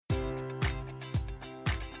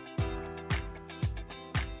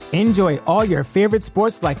Enjoy all your favorite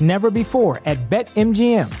sports like never before at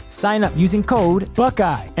BetMGM. Sign up using code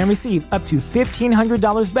Buckeye and receive up to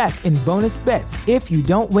 $1,500 back in bonus bets if you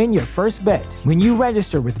don't win your first bet. When you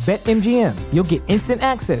register with BetMGM, you'll get instant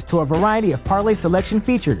access to a variety of parlay selection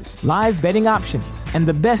features, live betting options, and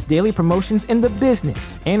the best daily promotions in the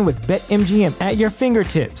business. And with BetMGM at your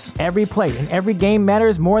fingertips, every play and every game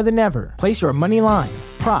matters more than ever. Place your money line,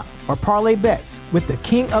 prop, or parlay bets with the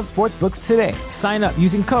king of sportsbooks today. Sign up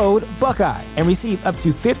using code Buckeye and receive up to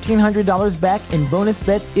 $1,500 back in bonus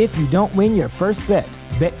bets if you don't win your first bet.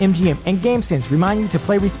 BetMGM and GameSense remind you to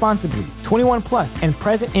play responsibly. 21 plus and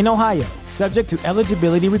present in Ohio, subject to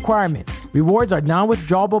eligibility requirements. Rewards are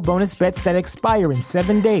non-withdrawable bonus bets that expire in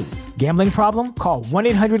 7 days. Gambling problem? Call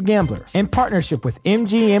 1-800-GAMBLER. In partnership with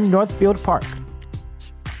MGM Northfield Park.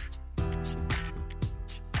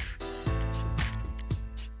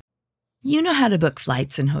 You know how to book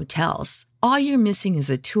flights and hotels. All you're missing is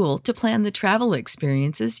a tool to plan the travel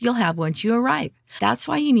experiences you'll have once you arrive. That's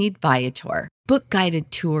why you need Viator. Book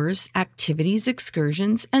guided tours, activities,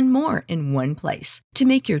 excursions, and more in one place to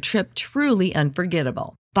make your trip truly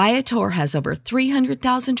unforgettable. Viator has over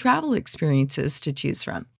 300,000 travel experiences to choose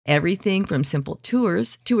from. Everything from simple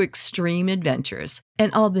tours to extreme adventures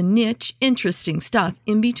and all the niche, interesting stuff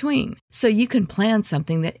in between. So you can plan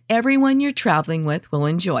something that everyone you're traveling with will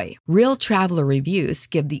enjoy. Real traveler reviews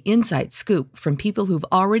give the inside scoop from people who've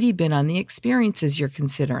already been on the experiences you're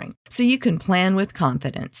considering. So you can plan with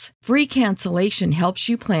confidence. Free cancellation helps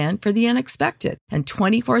you plan for the unexpected. And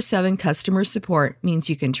 24/7 customer support means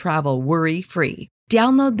you can travel worry-free.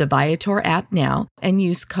 Download the Viator app now and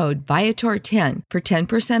use code Viator10 for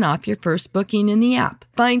 10% off your first booking in the app.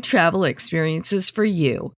 Find travel experiences for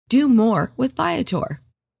you. Do more with Viator.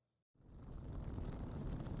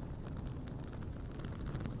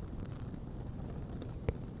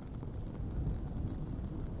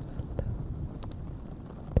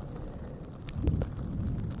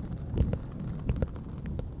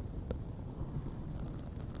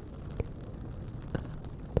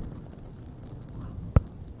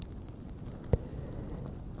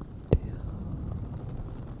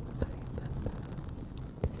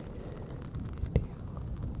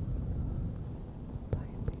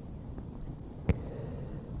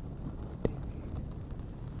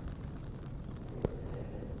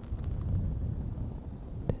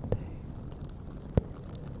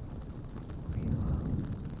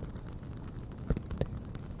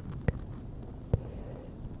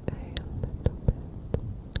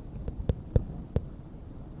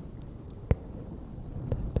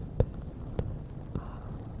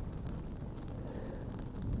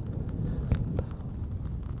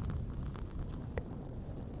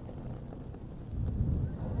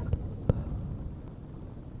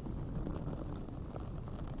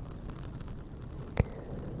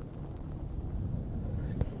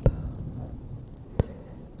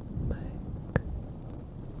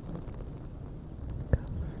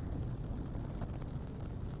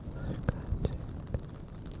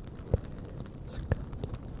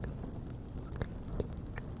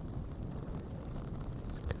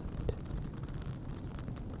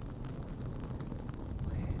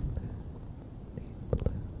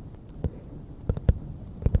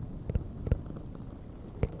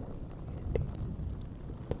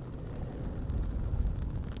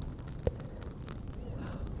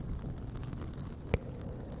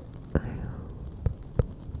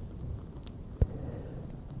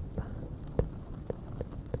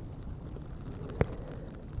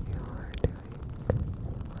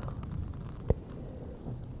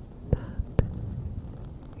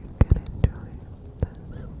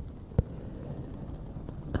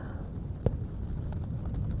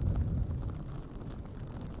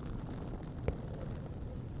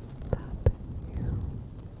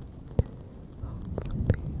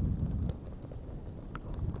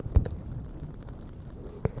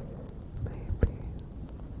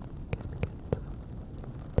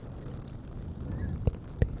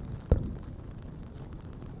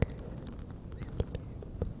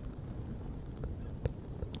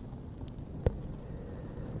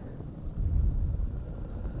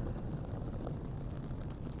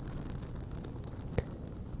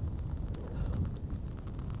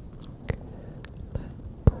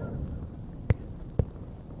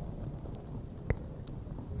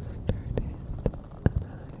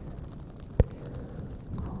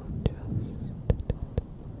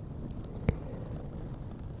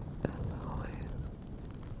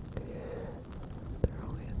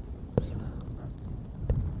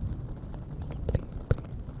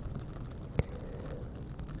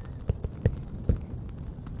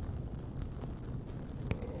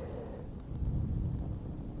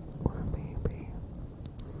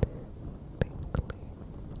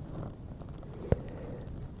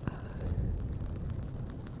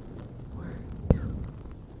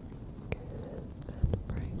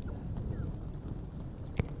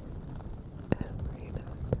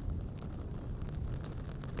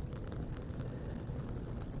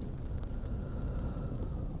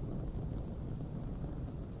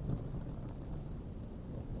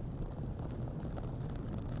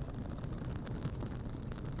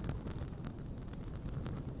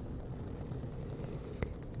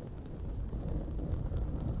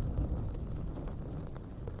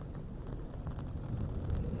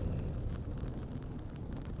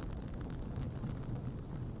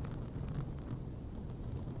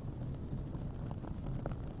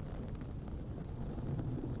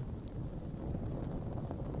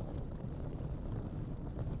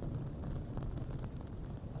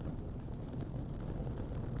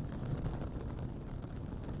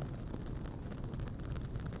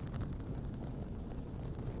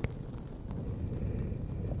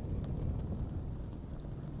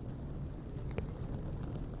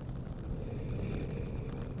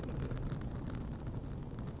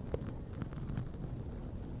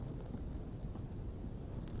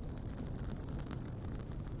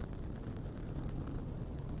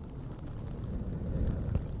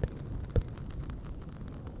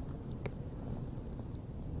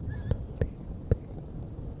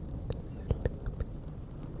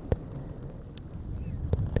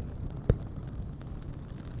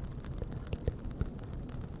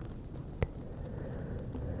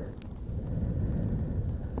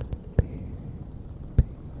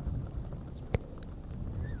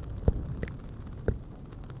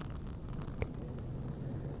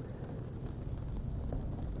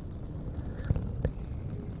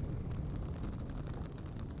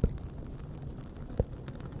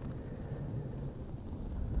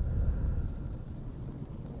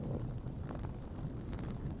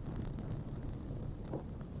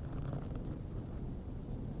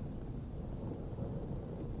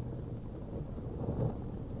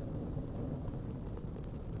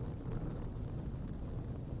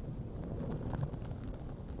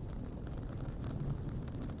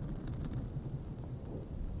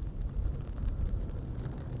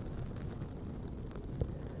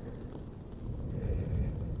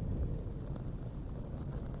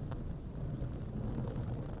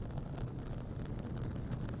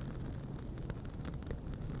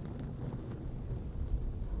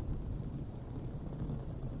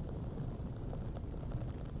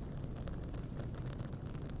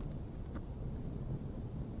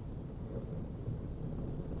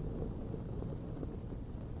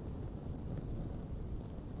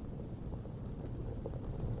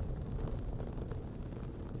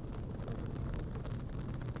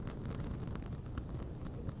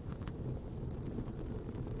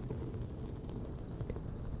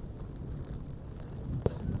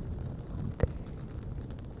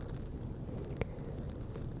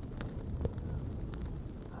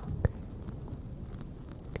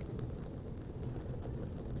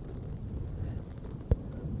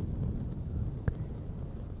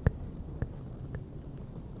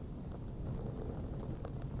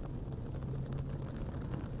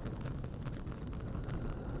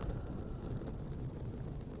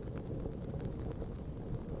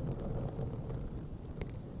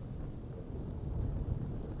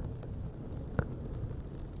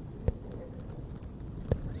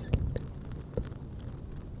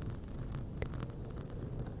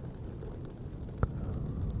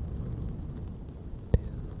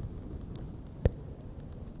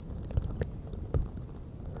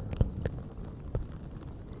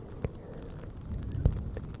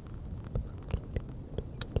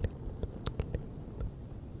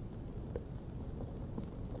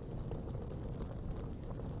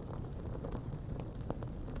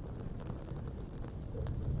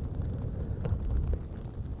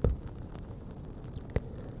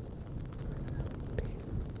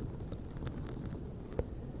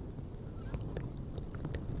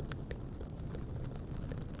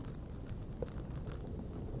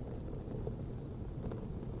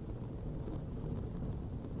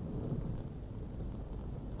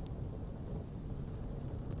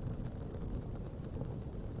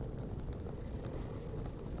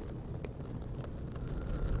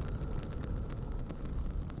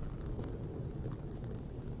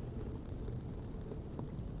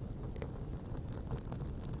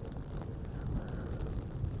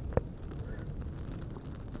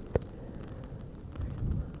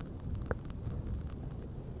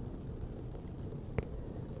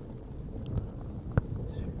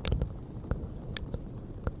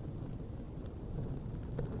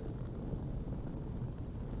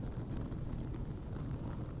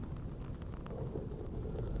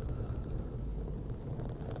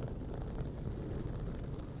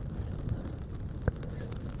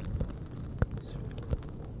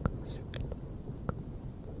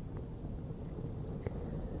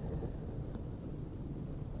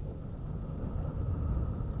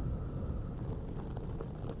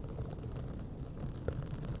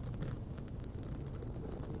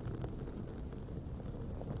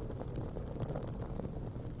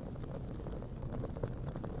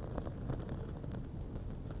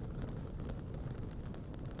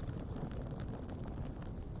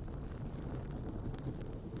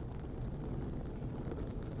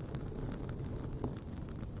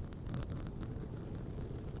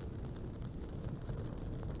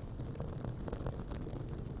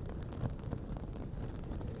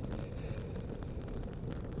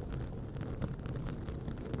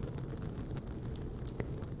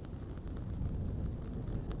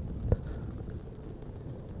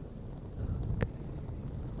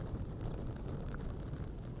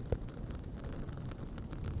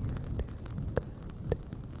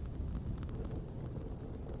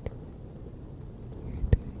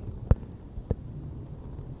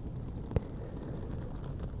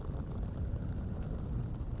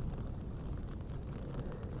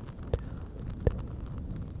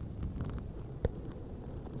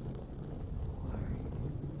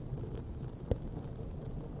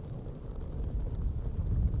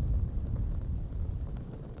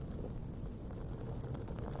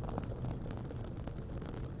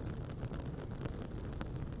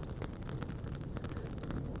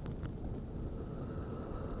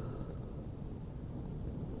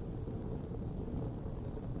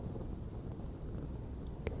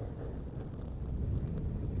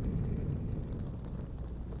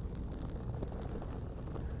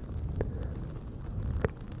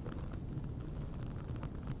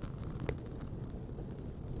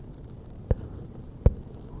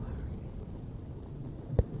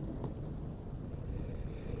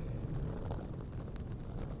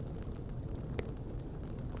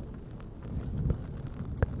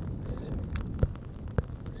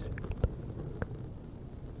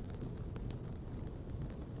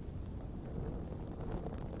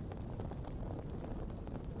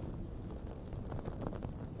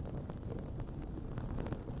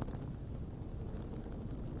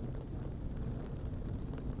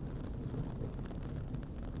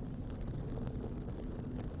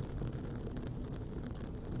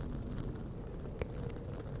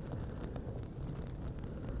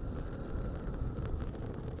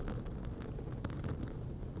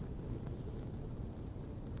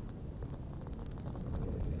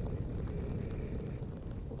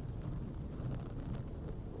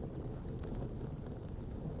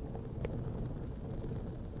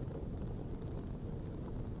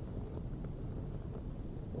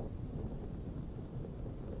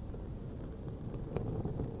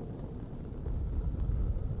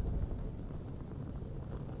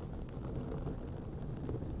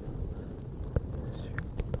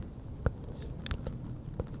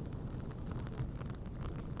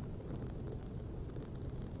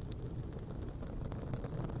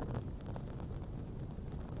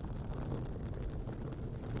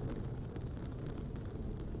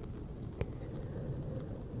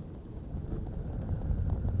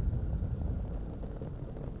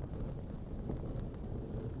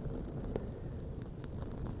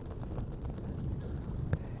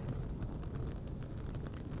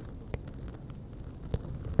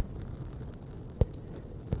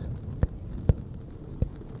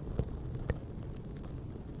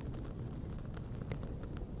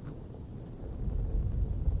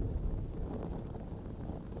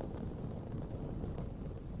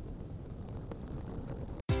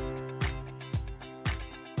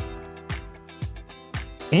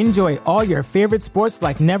 Enjoy all your favorite sports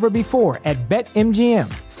like never before at BetMGM.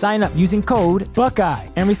 Sign up using code Buckeye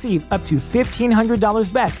and receive up to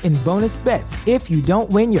 $1,500 back in bonus bets if you don't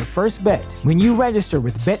win your first bet. When you register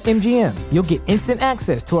with BetMGM, you'll get instant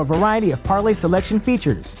access to a variety of parlay selection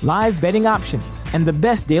features, live betting options, and the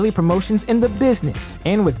best daily promotions in the business.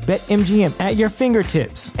 And with BetMGM at your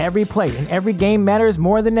fingertips, every play and every game matters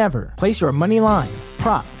more than ever. Place your money line,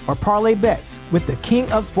 prop, or parlay bets with the king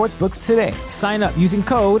of sportsbooks today. Sign up using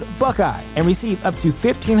code Buckeye and receive up to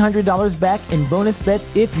 $1,500 back in bonus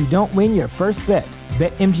bets if you don't win your first bet.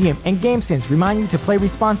 BetMGM and GameSense remind you to play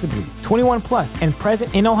responsibly. 21 plus and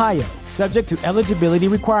present in Ohio, subject to eligibility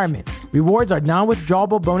requirements. Rewards are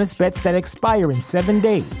non-withdrawable bonus bets that expire in 7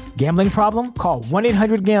 days. Gambling problem? Call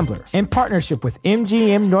 1-800-GAMBLER. In partnership with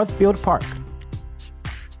MGM Northfield Park.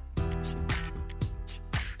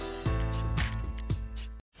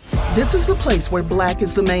 This is the place where Black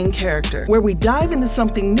is the main character, where we dive into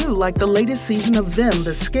something new like the latest season of Them,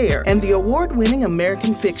 The Scare, and the award-winning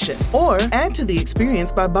American Fiction. Or add to the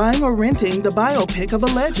experience by buying or renting the biopic of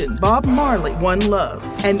a legend, Bob Marley, One Love.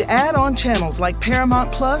 And add on channels like Paramount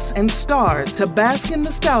Plus and Stars to bask in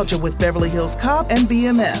nostalgia with Beverly Hills Cop and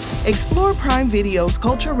BMF. Explore Prime Video's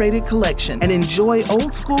culture-rated collection and enjoy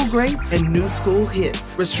old school greats and new school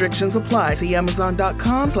hits. Restrictions apply. See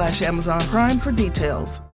Amazon.com/Amazon Prime for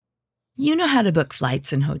details. You know how to book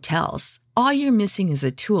flights and hotels. All you're missing is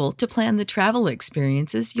a tool to plan the travel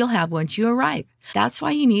experiences you'll have once you arrive. That's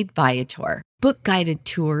why you need Viator. Book guided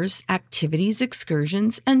tours, activities,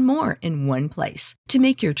 excursions, and more in one place to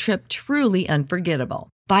make your trip truly unforgettable.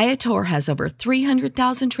 Viator has over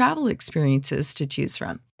 300,000 travel experiences to choose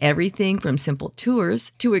from. Everything from simple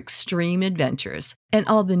tours to extreme adventures and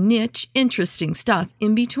all the niche, interesting stuff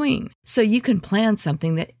in between. So you can plan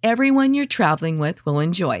something that everyone you're traveling with will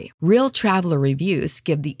enjoy. Real traveler reviews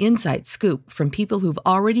give the inside scoop from people who've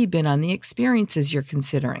already been on the experiences you're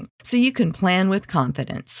considering. So you can plan with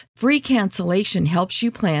confidence. Free cancellation helps you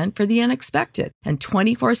plan for the unexpected. And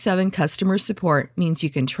 24/7 customer support means you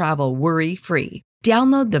can travel worry-free.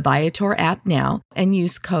 Download the Viator app now and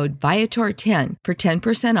use code Viator10 for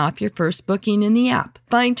 10% off your first booking in the app.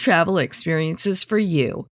 Find travel experiences for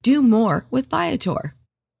you. Do more with Viator.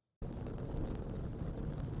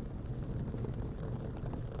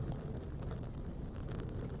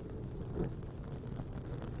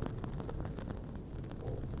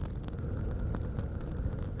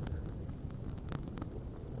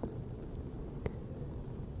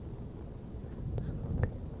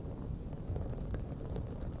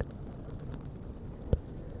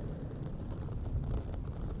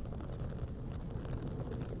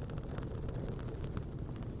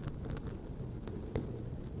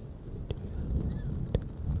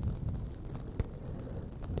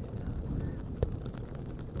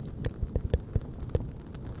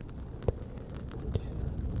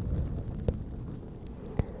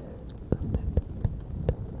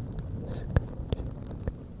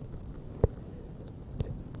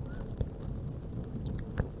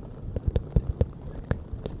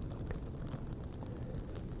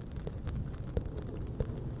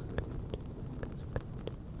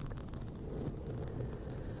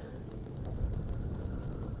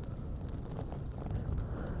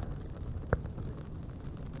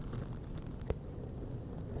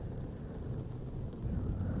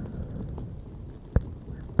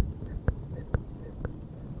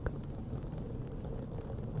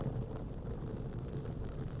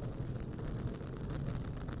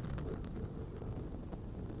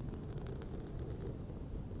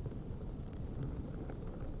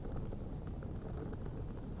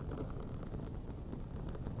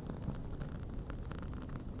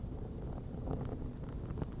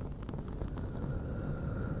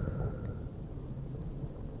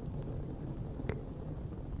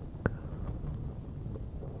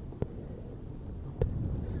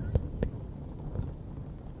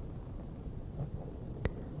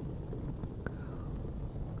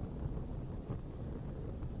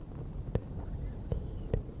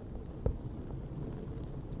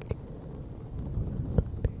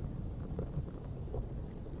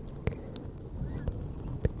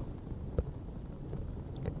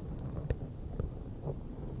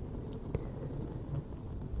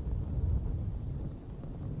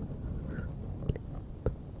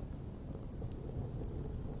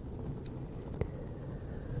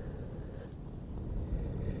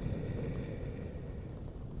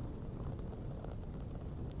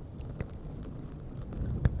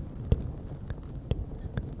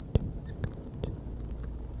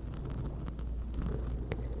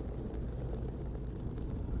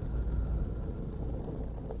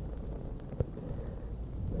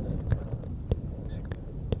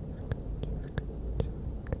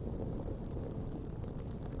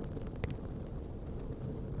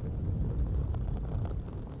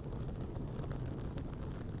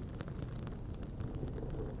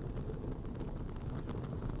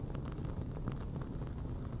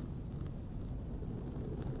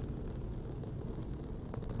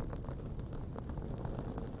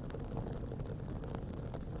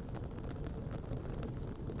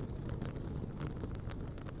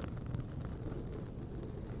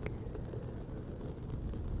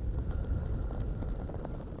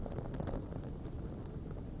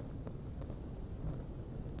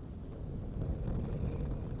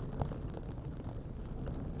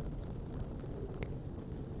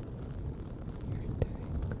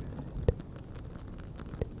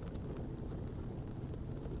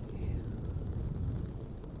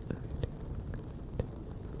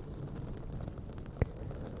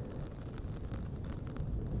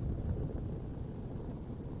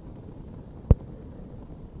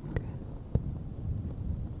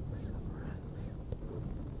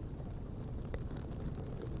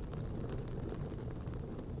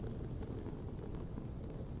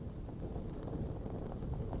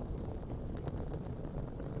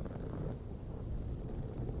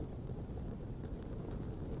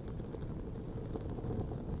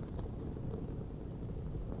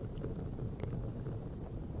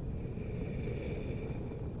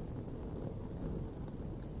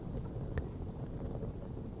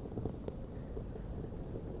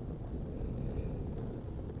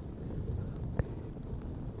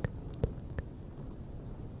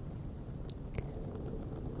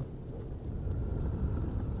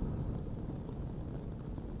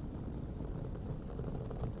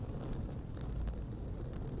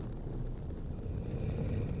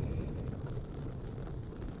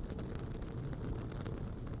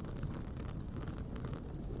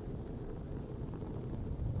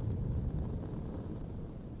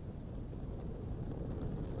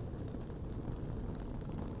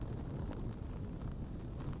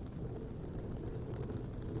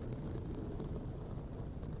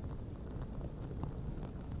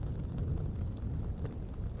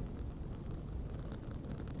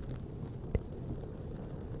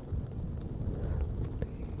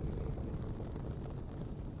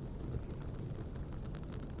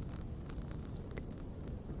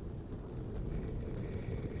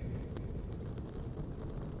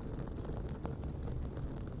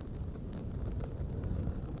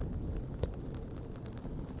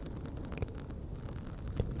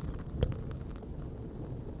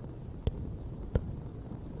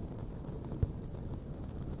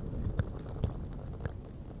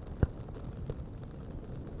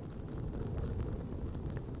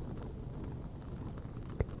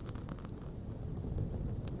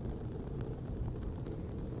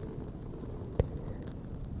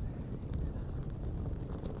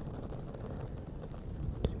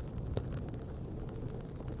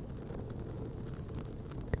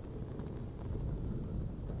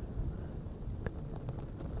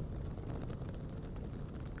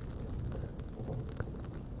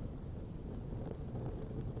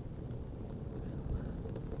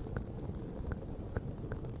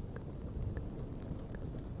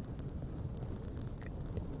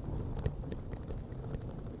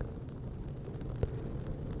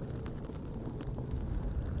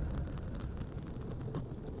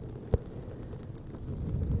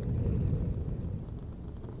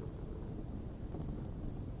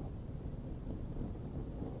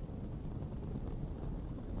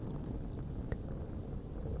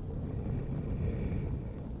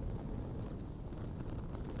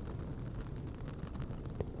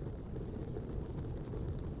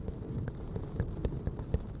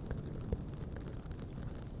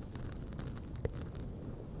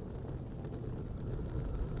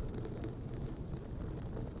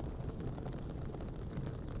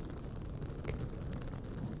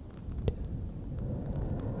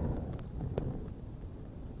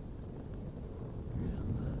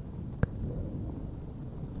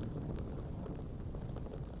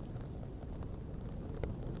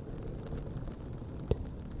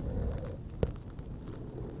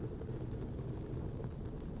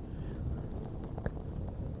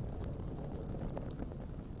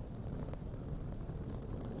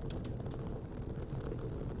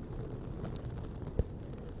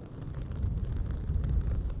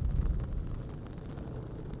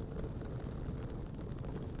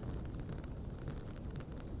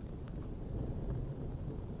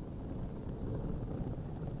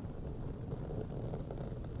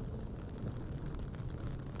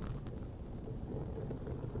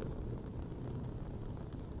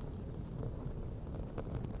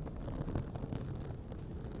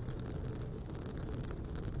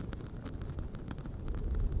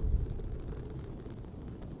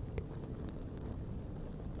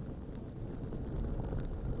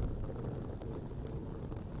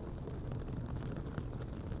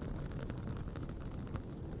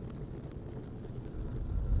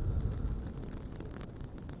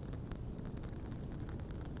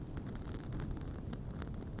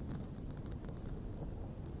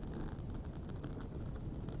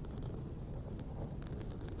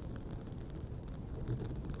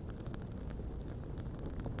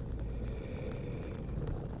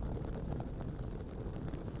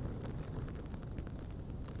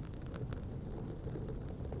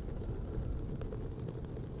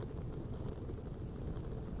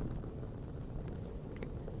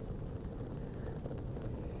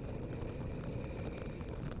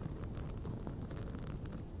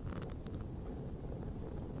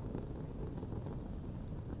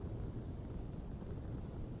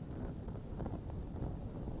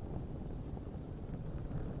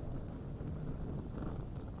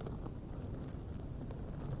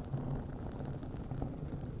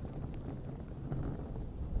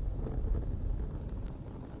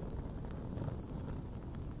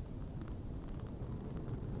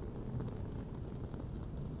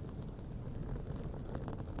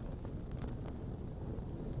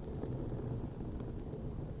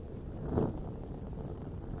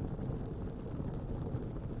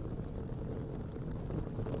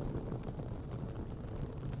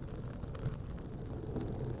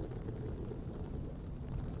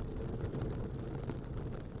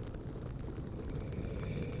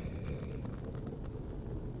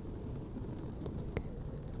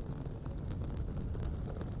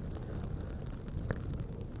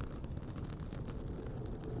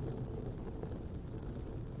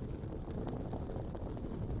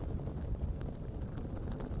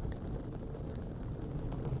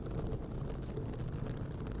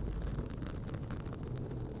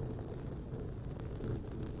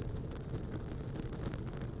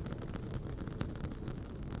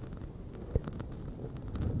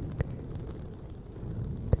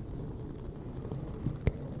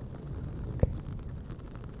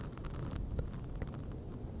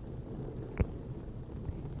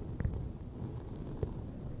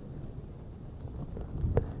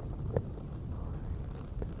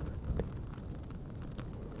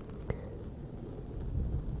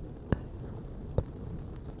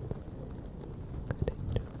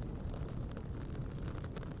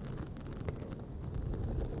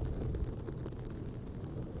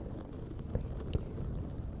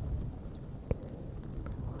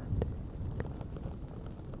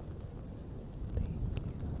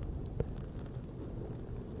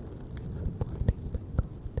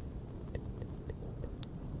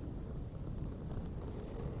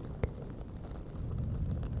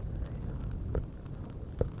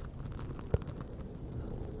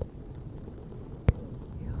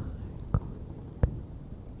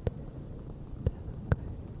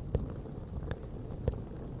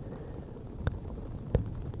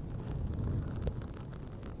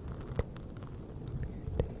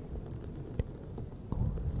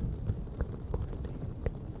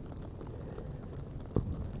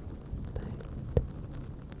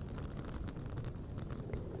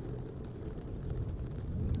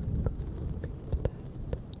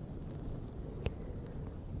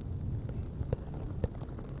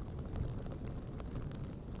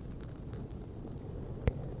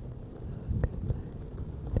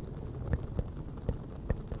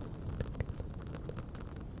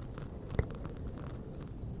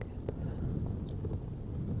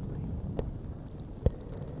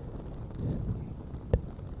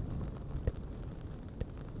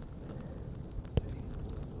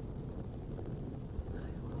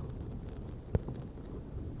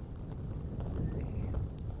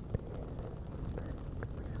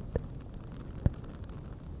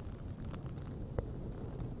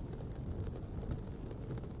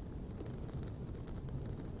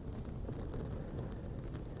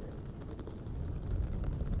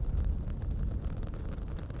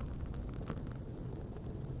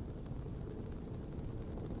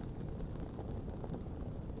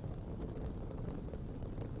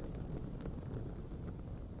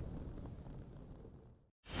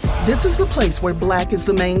 This is the place where Black is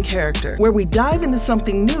the main character, where we dive into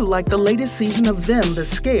something new like the latest season of Them, The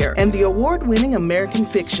Scare, and the award-winning American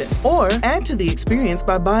Fiction. Or add to the experience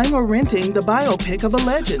by buying or renting the biopic of a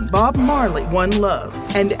legend, Bob Marley, One Love.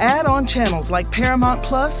 And add on channels like Paramount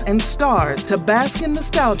Plus and Stars to bask in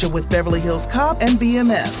nostalgia with Beverly Hills Cop and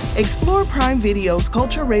BMF. Explore Prime Video's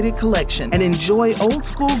culture-rated collection and enjoy old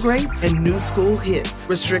school greats and new school hits.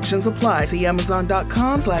 Restrictions apply. See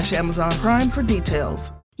Amazon.com/Amazon Prime for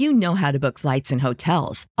details. You know how to book flights and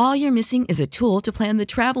hotels. All you're missing is a tool to plan the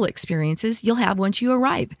travel experiences you'll have once you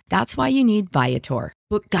arrive. That's why you need Viator.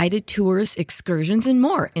 Book guided tours, excursions, and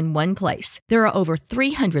more in one place. There are over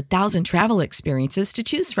 300,000 travel experiences to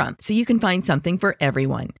choose from, so you can find something for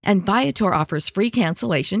everyone. And Viator offers free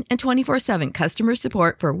cancellation and 24/7 customer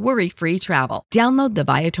support for worry-free travel. Download the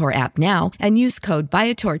Viator app now and use code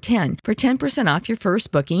Viator10 for 10% off your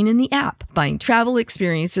first booking in the app. Find travel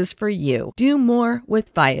experiences for you. Do more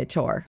with Viator.